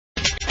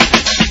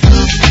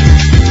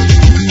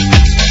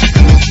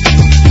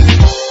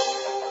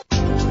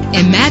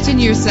Imagine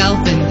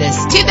yourself in this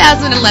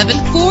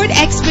 2011 Ford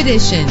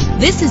Expedition.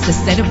 This is the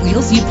set of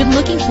wheels you've been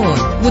looking for,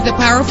 with a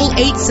powerful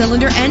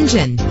 8-cylinder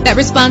engine that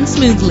responds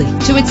smoothly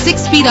to its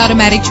 6-speed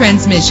automatic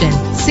transmission.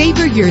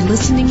 Savor your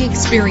listening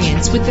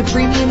experience with the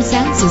premium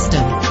sound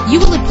system. You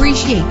will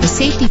appreciate the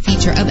safety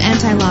feature of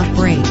anti-lock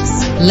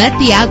brakes. Let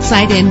the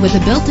outside in with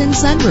a built-in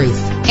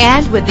sunroof.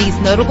 And with these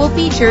notable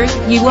features,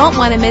 you won't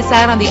want to miss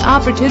out on the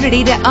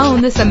opportunity to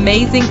own this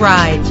amazing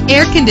ride.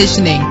 Air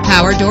conditioning,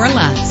 power door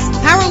locks,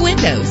 power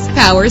windows,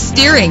 power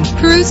steering,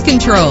 cruise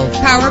control,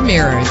 power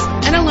mirrors,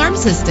 an alarm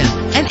system,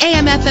 an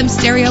AM/FM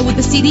stereo with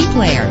a CD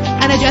player,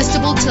 an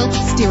adjustable tilt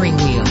steering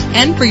wheel.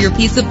 And for your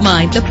peace of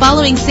mind, the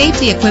following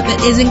safety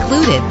equipment is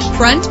included: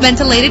 front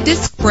ventilated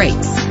disc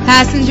brakes,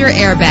 passenger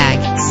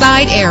airbag,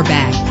 side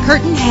airbag,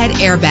 curtain head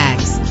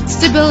airbags,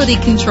 stability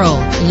control.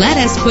 Let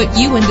us put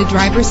you in the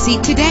driver's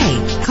seat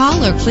today.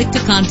 Call or click to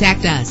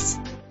contact us.